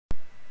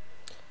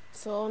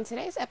So, in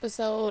today's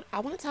episode,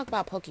 I want to talk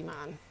about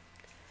Pokemon.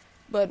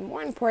 But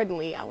more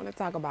importantly, I want to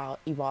talk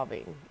about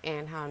evolving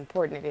and how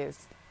important it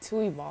is to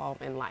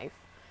evolve in life.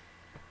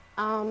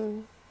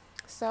 Um,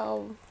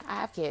 I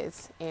have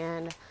kids,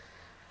 and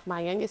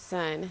my youngest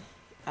son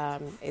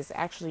is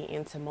actually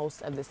into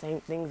most of the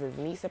same things as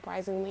me,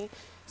 surprisingly.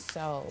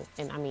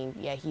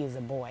 Yeah, he is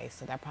a boy,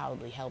 so that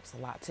probably helps a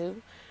lot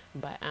too.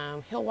 But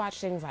he'll watch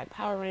things like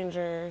Power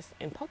Rangers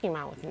and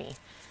Pokemon with me.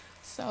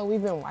 So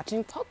we've been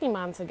watching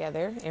Pokemon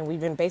together, and we've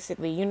been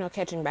basically,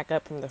 catching back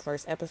up from the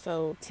first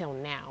episode till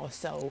now.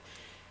 So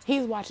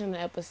he's watching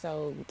the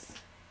episodes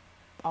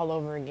all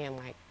over again,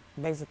 like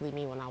basically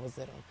me when I was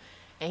little.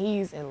 And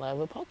he's in love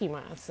with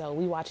Pokemon. So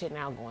we watch it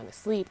now going to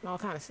sleep and all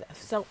kind of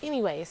stuff. So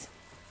anyways,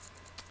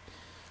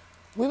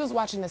 we was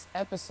watching this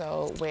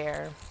episode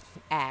where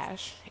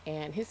Ash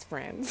and his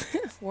friends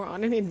were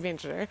on an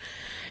adventure,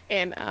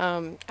 and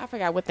I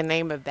forgot what the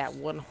name of that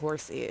one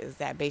horse is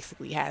that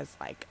basically has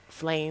like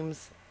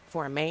flames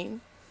for a mane.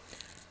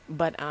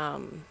 But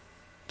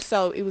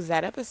so it was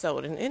that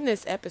episode, and in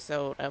this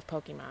episode of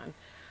Pokemon,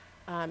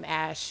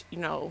 Ash,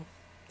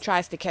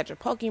 tries to catch a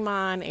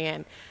Pokemon,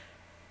 and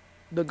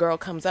the girl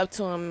comes up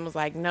to him and was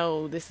like,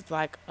 no, this is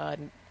like a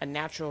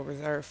natural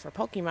reserve for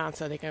Pokemon,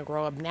 so they can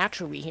grow up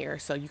naturally here,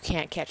 so you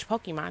can't catch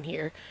Pokemon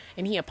here.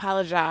 And he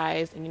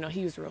apologized, and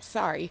he was real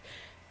sorry.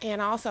 And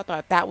I also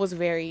thought that was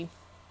very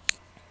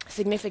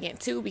significant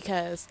too,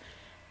 because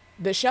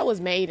the show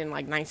was made in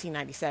like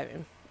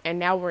 1997, and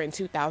now we're in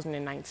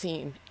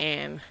 2019,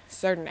 and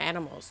certain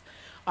animals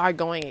are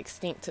going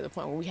extinct to the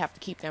point where we have to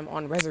keep them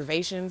on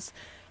reservations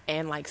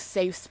and like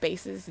safe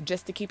spaces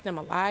just to keep them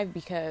alive,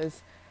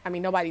 because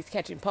nobody's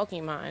catching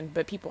Pokemon,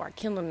 but people are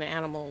killing the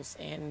animals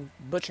and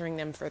butchering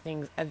them for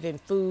things other than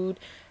food.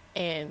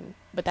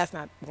 But that's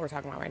not what we're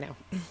talking about right now.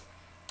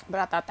 But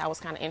I thought that was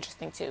kind of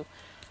interesting too.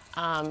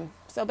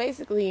 So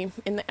basically,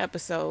 in the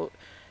episode,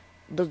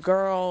 the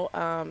girl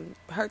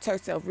hurts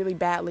herself really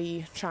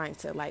badly trying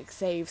to like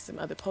save some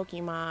other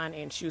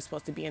Pokemon, and she was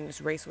supposed to be in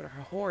this race with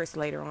her horse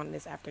later on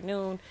this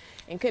afternoon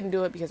and couldn't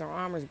do it because her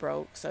arm was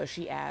broke. So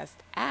she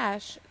asked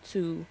Ash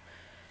to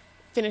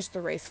finish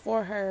the race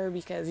for her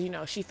because,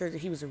 she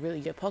figured he was a really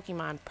good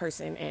Pokemon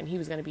person and he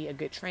was going to be a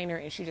good trainer,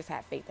 and she just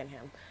had faith in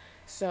him.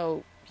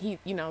 So he,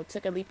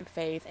 took a leap of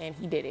faith and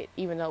he did it,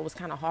 even though it was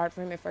kind of hard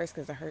for him at first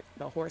because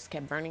the horse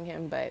kept burning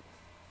him, but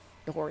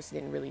the horse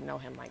didn't really know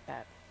him like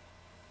that.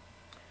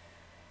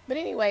 But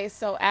anyway,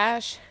 so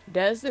Ash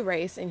does the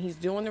race, and he's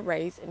doing the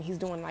race, and he's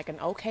doing like an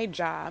okay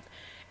job.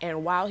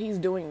 And while he's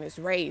doing this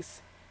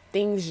race,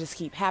 things just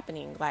keep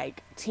happening.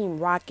 Like Team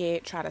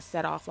Rocket try to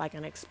set off like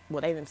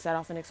they didn't set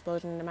off an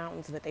explosion in the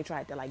mountains, but they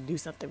tried to like do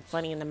something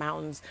funny in the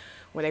mountains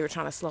where they were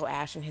trying to slow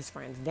Ash and his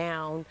friends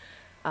down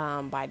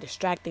by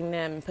distracting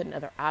them and putting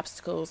other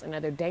obstacles and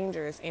other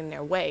dangers in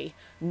their way,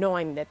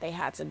 knowing that they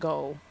had to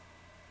go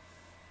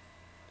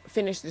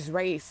finish this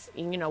race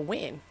and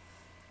win.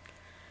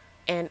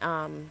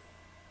 And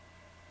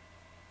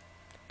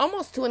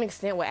almost to an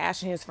extent, what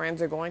Ash and his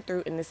friends are going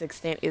through in this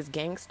extent is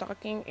gang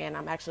stalking, and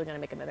I'm actually going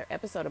to make another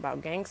episode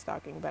about gang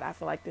stalking, but I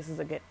feel like this is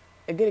a good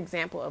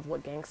example of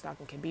what gang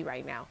stalking can be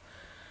right now.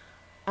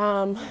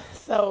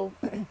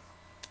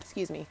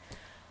 Excuse me.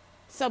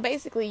 So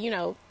basically,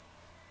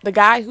 the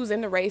guy who's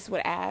in the race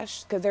with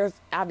Ash, because there's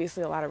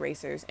obviously a lot of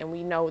racers, and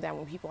we know that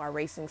when people are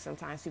racing,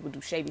 sometimes people do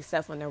shady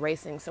stuff when they're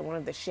racing. So one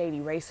of the shady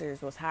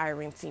racers was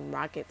hiring Team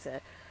Rocket to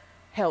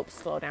help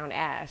slow down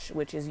Ash,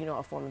 which is,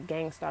 a form of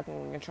gang stalking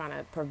when you're trying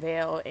to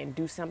prevail and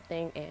do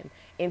something, and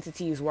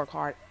entities work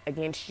hard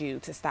against you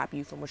to stop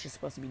you from what you're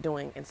supposed to be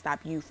doing and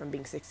stop you from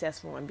being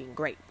successful and being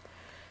great.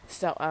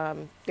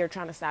 So they're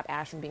trying to stop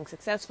Ash from being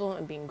successful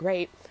and being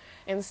great.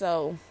 And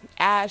so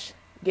Ash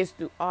gets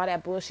through all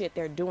that bullshit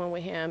they're doing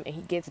with him, and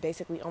he gets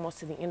basically almost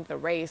to the end of the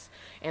race,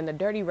 and the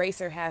dirty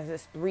racer has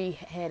this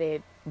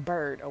 3-headed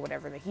bird or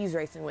whatever that he's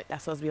racing with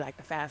that's supposed to be like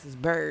the fastest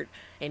bird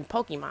in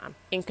Pokemon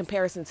in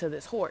comparison to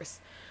this horse.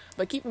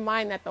 But keep in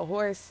mind that the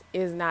horse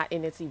is not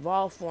in its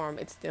evolved form,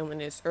 it's still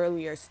in its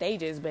earlier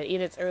stages, but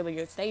in its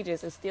earlier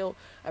stages it's still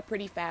a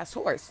pretty fast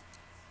horse.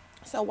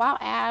 So while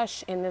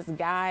Ash and this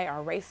guy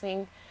are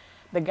racing,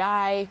 the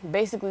guy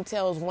basically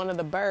tells one of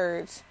the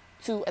birds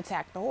to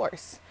attack the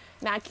horse.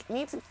 Now, I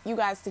need you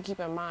guys to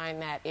keep in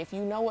mind that if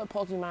you know what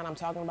Pokemon I'm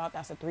talking about,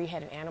 that's a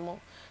 3-headed animal.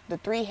 The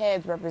 3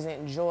 heads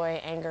represent joy,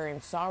 anger,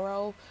 and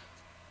sorrow,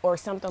 or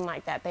something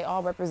like that. They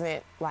all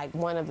represent like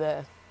one of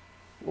the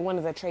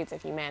traits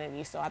of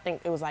humanity. So I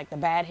think it was like the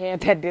bad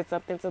head that did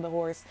something to the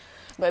horse.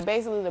 But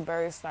basically the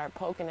birds start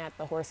poking at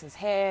the horse's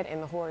head,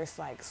 and the horse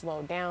like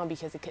slowed down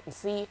because it couldn't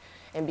see,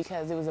 and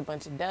because there was a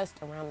bunch of dust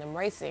around them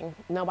racing,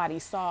 nobody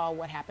saw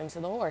what happened to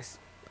the horse,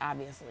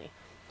 obviously.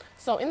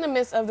 So in the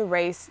midst of the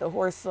race, the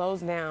horse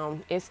slows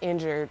down, it's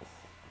injured,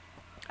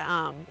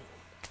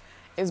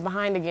 is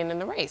behind again in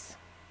the race.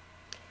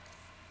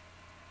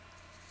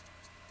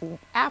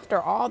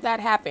 After all that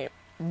happened,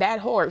 that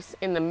horse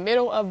in the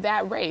middle of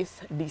that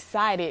race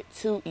decided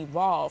to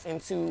evolve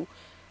into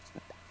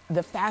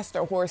the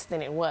faster horse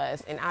than it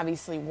was, and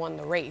obviously won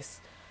the race.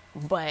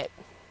 But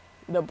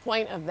the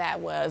point of that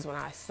was when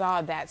I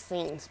saw that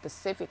scene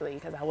specifically,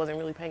 because I wasn't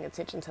really paying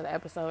attention to the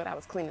episode, I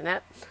was cleaning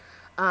up,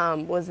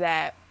 was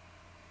that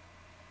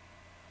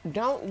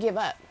don't give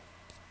up.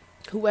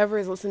 Whoever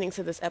is listening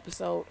to this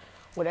episode,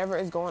 whatever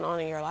is going on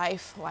in your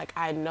life, like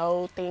I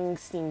know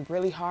things seem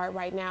really hard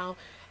right now,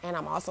 and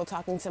I'm also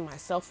talking to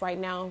myself right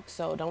now,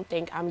 so don't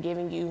think I'm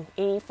giving you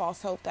any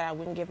false hope that I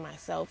wouldn't give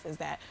myself, is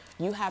that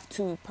you have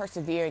to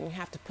persevere and you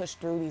have to push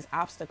through these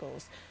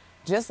obstacles.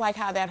 Just like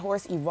how that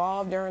horse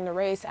evolved during the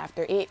race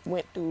after it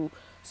went through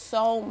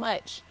so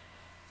much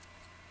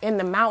in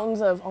the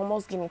mountains of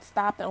almost getting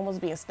stopped and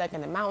almost being stuck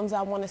in the mountains,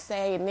 I want to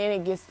say, and then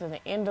it gets to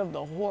the end of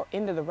the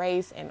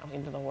race, and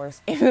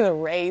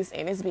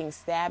it's being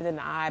stabbed in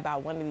the eye by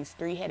one of these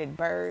three-headed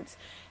birds.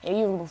 And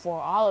even before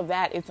all of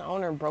that, its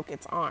owner broke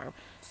its arm.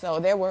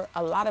 So there were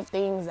a lot of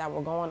things that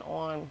were going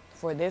on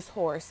for this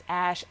horse,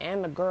 Ash,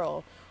 and the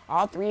girl.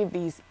 All three of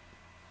these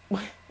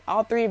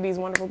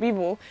wonderful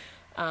people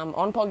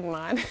on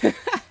Pokemon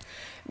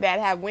that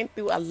have went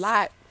through a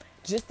lot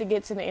just to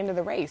get to the end of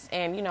the race.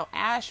 And,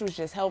 Ash was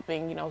just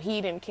helping.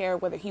 He didn't care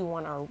whether he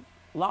won or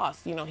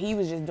lost. He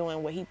was just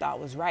doing what he thought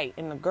was right.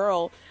 And the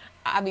girl,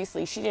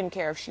 obviously, she didn't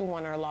care if she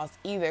won or lost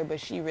either, but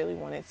she really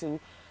wanted to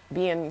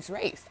be in this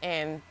race.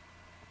 And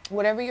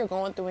whatever you're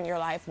going through in your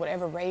life,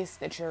 whatever race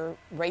that you're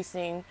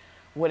racing,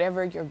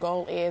 whatever your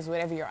goal is,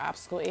 whatever your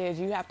obstacle is,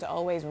 you have to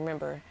always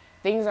remember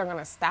things are going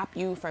to stop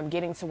you from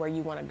getting to where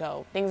you want to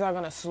go. Things are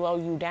going to slow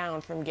you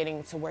down from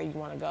getting to where you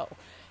want to go.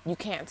 You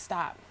can't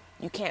stop.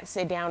 You can't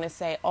sit down and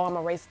say, oh, I'm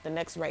going to race the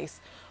next race,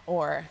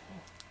 or,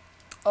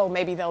 oh,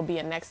 maybe there'll be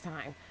a next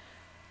time.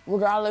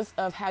 Regardless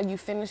of how you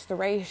finish the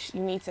race,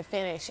 you need to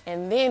finish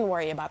and then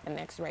worry about the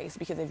next race.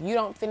 Because if you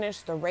don't finish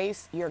the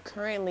race you're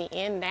currently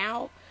in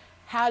now,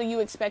 how do you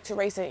expect to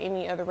race in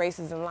any other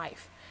races in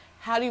life?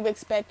 How do you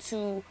expect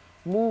to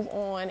move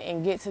on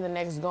and get to the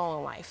next goal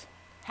in life?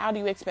 How do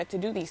you expect to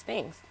do these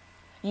things?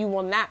 You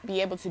will not be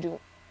able to do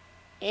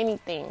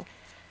anything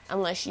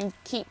unless you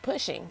keep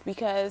pushing,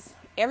 because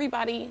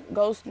everybody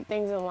goes through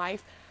things in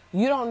life.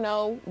 You don't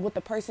know what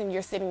the person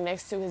you're sitting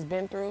next to has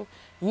been through.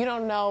 You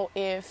don't know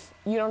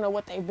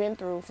what they've been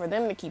through for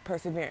them to keep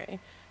persevering.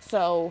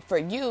 So for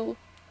you,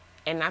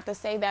 and not to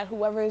say that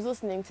whoever is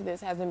listening to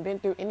this hasn't been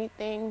through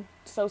anything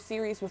so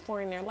serious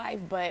before in their life,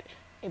 but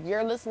if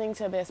you're listening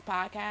to this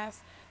podcast,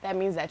 that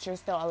means that you're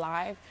still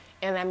alive.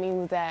 And that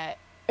means that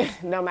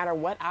no matter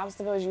what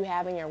obstacles you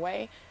have in your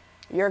way,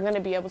 you're going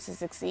to be able to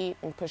succeed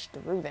and push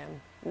through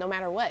them. No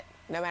matter what,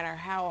 no matter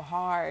how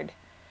hard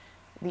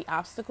the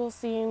obstacle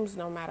seems,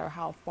 no matter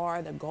how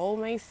far the goal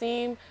may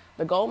seem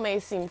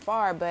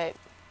far, but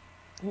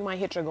you might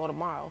hit your goal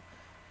tomorrow.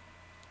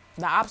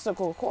 The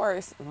obstacle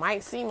course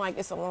might seem like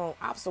it's a long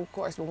obstacle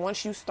course, but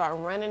once you start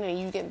running and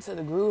you get into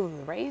the groove of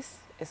the race,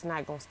 it's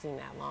not going to seem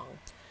that long.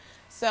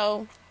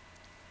 So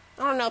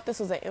I don't know if this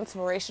was an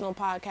inspirational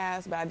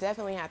podcast, but I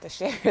definitely had to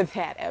share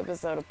that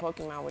episode of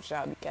Pokemon with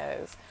y'all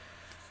because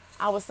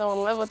I was so in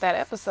love with that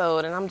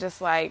episode. And I'm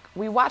just like,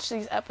 we watch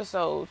these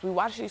episodes, we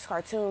watch these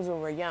cartoons when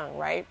we're young,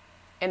 right?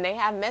 And they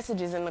have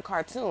messages in the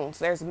cartoons.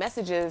 There's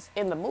messages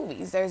in the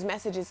movies. There's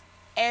messages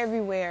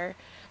everywhere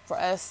for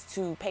us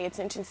to pay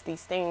attention to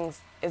these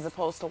things as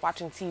opposed to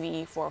watching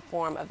TV for a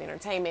form of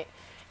entertainment.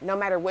 No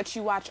matter what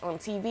you watch on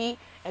TV,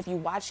 if you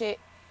watch it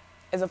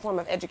as a form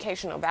of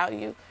educational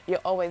value, you'll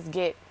always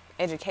get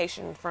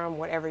education from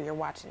whatever you're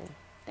watching.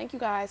 Thank you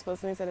guys for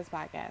listening to this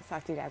podcast.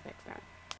 Talk to you guys next time.